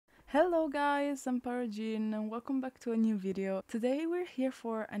Hello guys, I'm Parojin and welcome back to a new video. Today we're here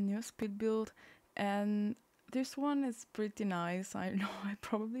for a new speed build and this one is pretty nice. I know I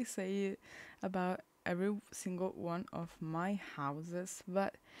probably say it about every single one of my houses,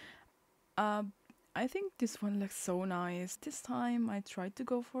 but uh, I think this one looks so nice. This time I tried to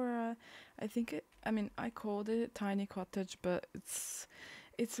go for I called it tiny cottage, but it's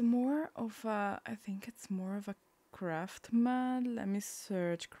more of I think it's more of a craftsman. Let me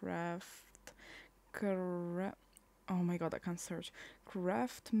search craft. Oh my god, I can't search.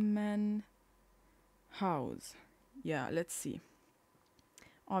 Craftsman house. Yeah, let's see.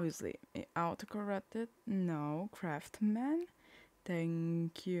 Obviously, it autocorrected. No, craftsman.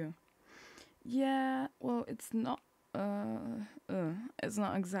 Thank you. Yeah, well, it's not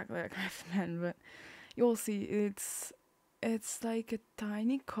exactly a craftsman, but you'll see. It's like a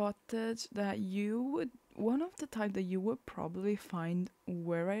tiny cottage that you would one of the type that you would probably find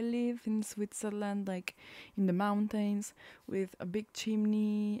where I live in Switzerland, like in the mountains, with a big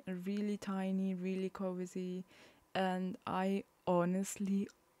chimney, a really tiny, really cozy, and I honestly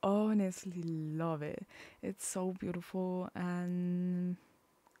love it. It's so beautiful, and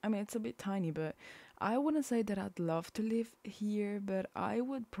I mean it's a bit tiny, but I wouldn't say that I'd love to live here, but I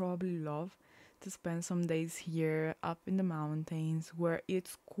would probably love to spend some days here up in the mountains where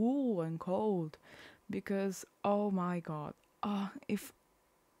it's cool and cold because oh my god, if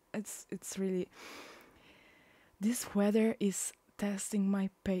it's really this weather is testing my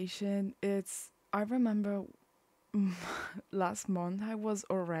patience. It's I remember last month I was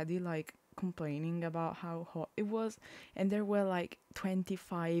already like complaining about how hot it was and there were like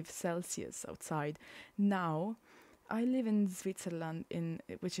 25 Celsius outside. Now I live in Switzerland, in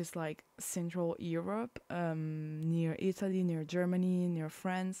which is like Central Europe, near Italy, near Germany, near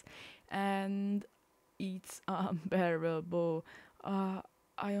France, and it's unbearable. Uh,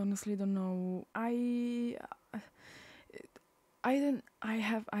 I honestly don't know. I don't.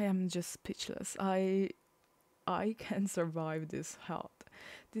 I am just speechless. I can survive this hot,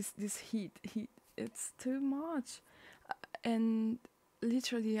 this heat. It's too much, and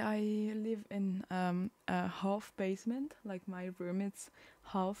literally I live in a half basement. Like my room is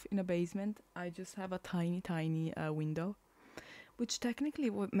half in a basement. I just have a tiny window, which technically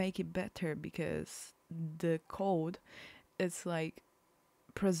would make it better because the cold is like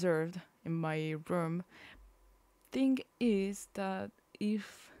preserved in my room. Thing is that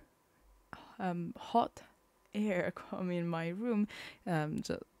if hot air come in my room,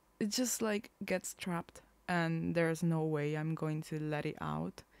 it just like gets trapped and there's no way I'm going to let it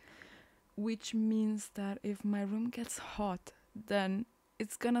out, which means that if my room gets hot, then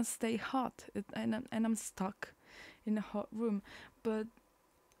it's gonna stay hot, and I'm stuck in a hot room. But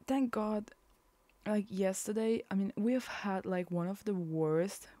thank God, like yesterday, I mean, we've had like one of the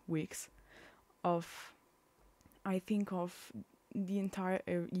worst weeks of, I think, of the entire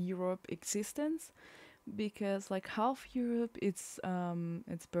Europe existence, because like half Europe it's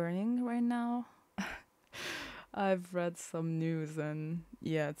burning right now. I've read some news and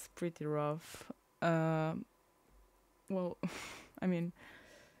yeah, it's pretty rough. Um, well, I mean,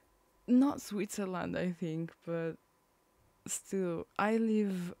 not Switzerland, I think, but still, I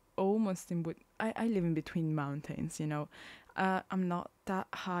live almost I live in between mountains, you know. I'm not that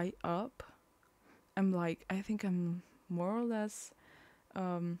high up. I'm like, I think I'm more or less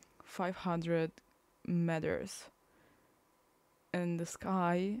 500 meters in the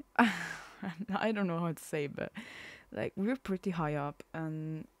sky. I don't know how to say, but like we're pretty high up,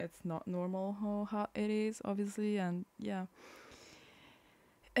 and it's not normal how hot it is, obviously, and yeah.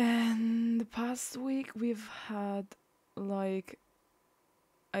 And the past week we've had like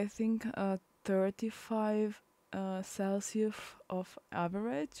I think 35 Celsius of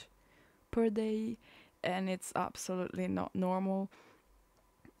average per day, and it's absolutely not normal.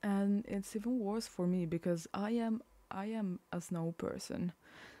 And it's even worse for me because I am a snow person.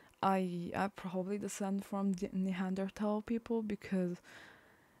 I probably descend from the Neanderthal people because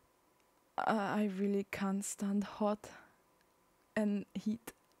I really can't stand hot and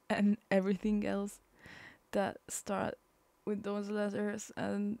heat and everything else that start with those letters,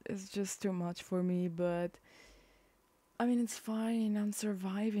 and it's just too much for me. But I mean, it's fine. I'm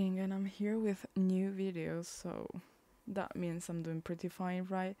surviving and I'm here with new videos, so that means I'm doing pretty fine,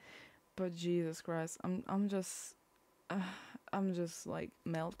 right? But Jesus Christ, uh, I'm just like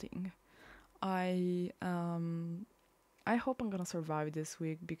melting. I um I hope I'm gonna survive this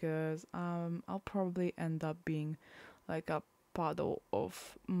week because I'll probably end up being like a puddle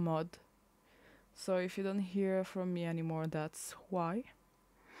of mud. So if you don't hear from me anymore, that's why.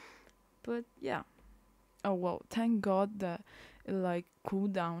 But yeah. Oh well, thank God that like cool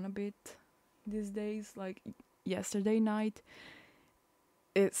down a bit these days. Like yesterday night,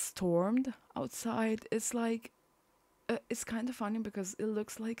 it stormed outside. It's like it's kind of funny because it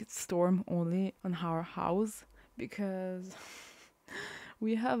looks like it's storm only on our house because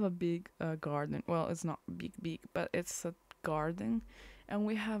we have a big garden. Well, it's not big, but it's a garden, and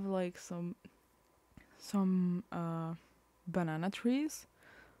we have like some banana trees,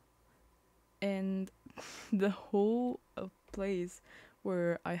 and the whole place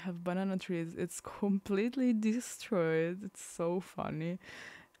where I have banana trees, it's completely destroyed. It's so funny.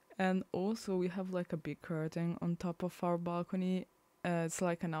 And also we have like a big curtain on top of our balcony. It's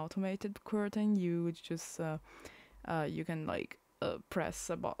like an automated curtain. You just you can like press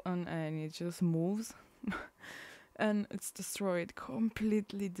a button and it just moves. And it's destroyed,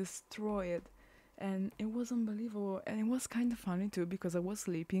 completely destroyed. And it was unbelievable, and it was kind of funny too because I was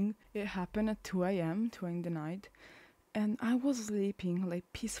sleeping. It happened at 2 a.m., 2 in the night, and I was sleeping, like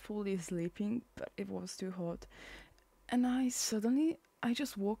peacefully sleeping, but it was too hot. And I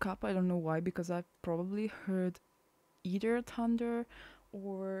just woke up. I don't know why, because I probably heard either thunder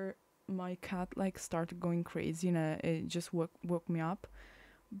or my cat like started going crazy and it just woke me up.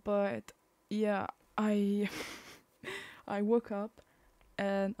 But yeah, I I woke up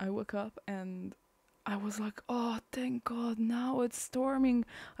and I was like, oh, thank God, now it's storming.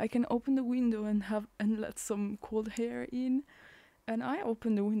 I can open the window and let some cold air in. And I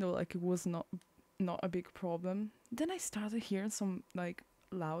opened the window like it was not a big problem. Then I started hearing some like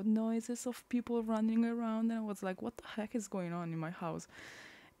loud noises of people running around, and I was like, what the heck is going on in my house?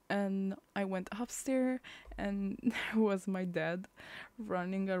 And I went upstairs, and there was my dad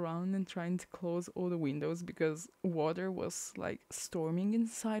running around and trying to close all the windows because water was like storming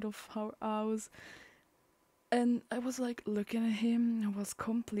inside of our house. And I was like looking at him. I was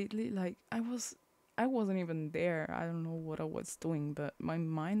completely like I wasn't even there. I don't know what I was doing, but my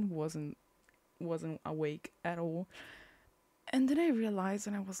mind wasn't awake at all. And then I realized,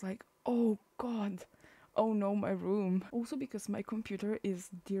 and I was like, oh God, oh no, my room. Also because my computer is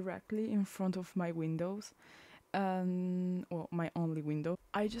directly in front of my windows, and well, my only window.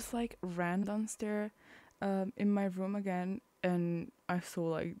 I just like ran downstairs, in my room again, and I saw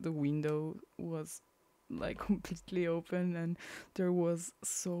like the window was like completely open, and there was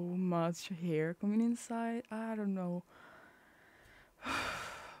so much hair coming inside. I don't know.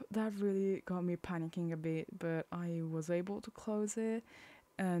 That really got me panicking a bit, but I was able to close it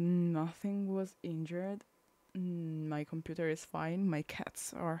and nothing was injured. My computer is fine, my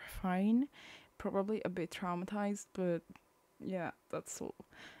cats are fine, probably a bit traumatized, but yeah, that's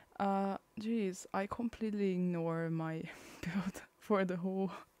all. Geez, I completely ignore my build for the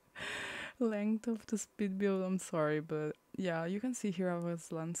whole length of the speed build. I'm sorry, but yeah, you can see here I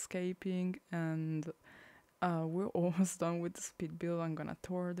was landscaping, and we're almost done with the speed build. I'm gonna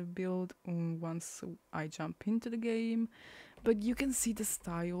tour the build once I jump into the game. But you can see the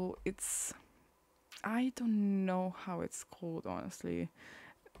style. I don't know how it's called, honestly.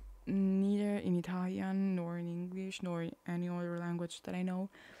 Neither in Italian, nor in English, nor in any other language that I know.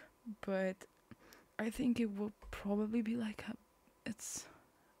 But I think it will probably be like a. It's.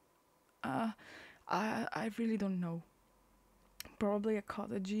 I really don't know. Probably a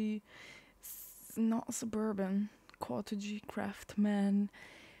cottage, not suburban, cottage craftsman,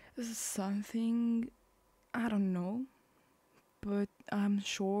 something. I don't know, but I'm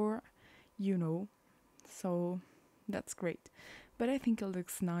sure you know. So that's great. But I think it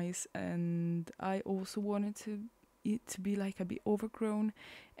looks nice, and I also wanted it to be like a bit overgrown,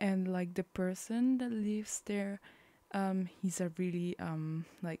 and like the person that lives there, he's a really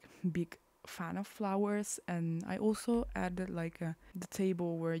like big fan of flowers, and I also added like the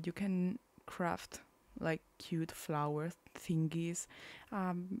table where you can craft like cute flower thingies,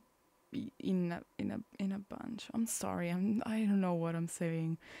 um in a bunch. I'm sorry, I don't know what I'm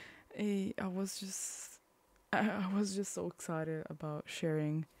saying. I was just I was just so excited about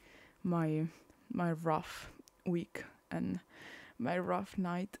sharing my my rough week and my rough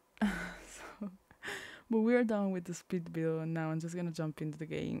night. So, but we're done with the speed build, and now I'm just gonna jump into the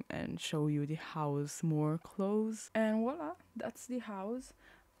game and show you the house more close. And voila, that's the house.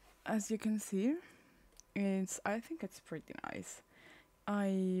 As you can see, I think it's pretty nice.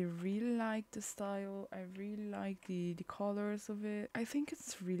 I really like the style. I really like the colors of it. I think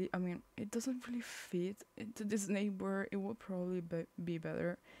it's really, I mean, it doesn't really fit into this neighbor. It would probably be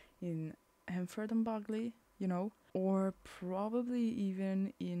better in Hemford and Bagley, or probably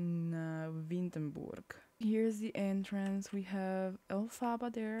even in Windenburg. Here's the entrance. We have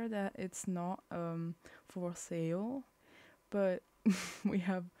Elphaba there that it's not for sale, but we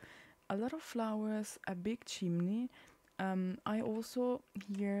have a lot of flowers, a big chimney, I also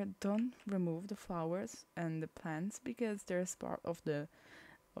here don't remove the flowers and the plants because there's part of the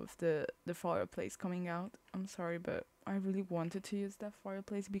fireplace coming out. I'm sorry, but I really wanted to use that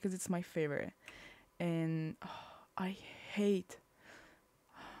fireplace because it's my favorite, and I hate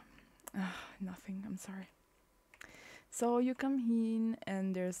nothing. I'm sorry. So you come in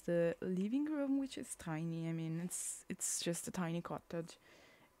and there's the living room, which is tiny. I mean, it's just a tiny cottage,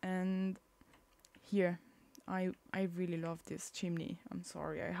 and here, I really love this chimney. I'm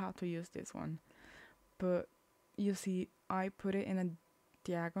sorry, I had to use this one, but you see, I put it in a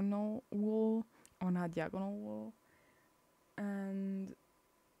diagonal wall on a diagonal wall, and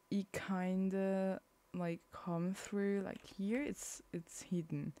it kinda like come through. Like here, it's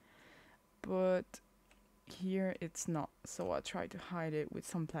hidden, but here it's not, so I try to hide it with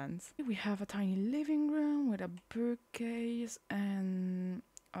some plants. We have a tiny living room with a bookcase, and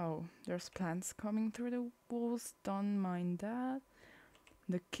oh, there's plants coming through the walls, don't mind that.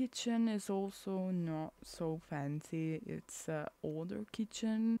 The kitchen is also not so fancy, it's a older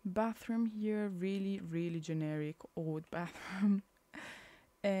kitchen. Bathroom here, really really generic old bathroom.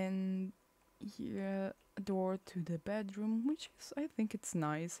 And here a door to the bedroom, which is, I think it's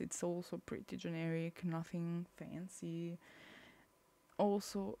nice. It's also pretty generic, nothing fancy.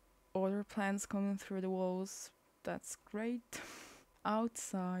 Also other plants coming through the walls, that's great.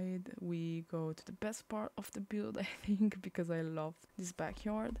 Outside we go to the best part of the build, I think, because I love this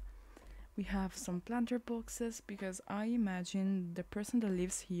backyard. We have some planter boxes because I imagine the person that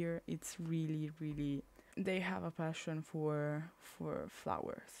lives here, it's really really, they have a passion for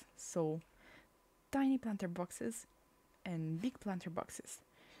flowers. So tiny planter boxes and big planter boxes.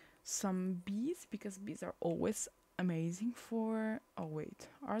 Some bees, because bees are always amazing for, oh wait,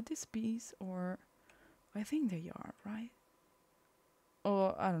 are these bees or, I think they are, right?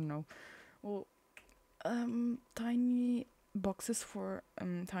 Oh, I don't know. Well, tiny boxes for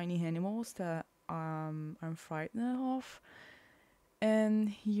tiny animals that I'm frightened of. And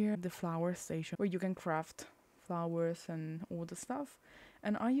here the flower station where you can craft flowers and all the stuff.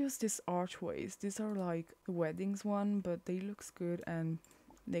 And I use these archways. These are like the weddings one, but they looks good and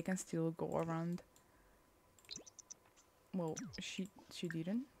they can still go around. Well, she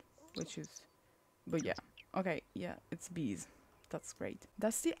didn't, which is, but yeah. Okay, yeah, it's bees. That's great.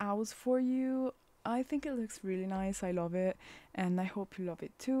 That's the house for you. I think it looks really nice. I love it, and I hope you love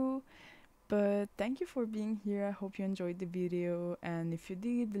it too. But thank you for being here. I hope you enjoyed the video, and if you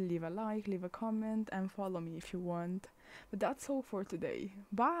did, leave a like, leave a comment, and follow me if you want. But that's all for today.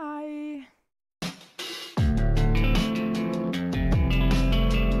 Bye!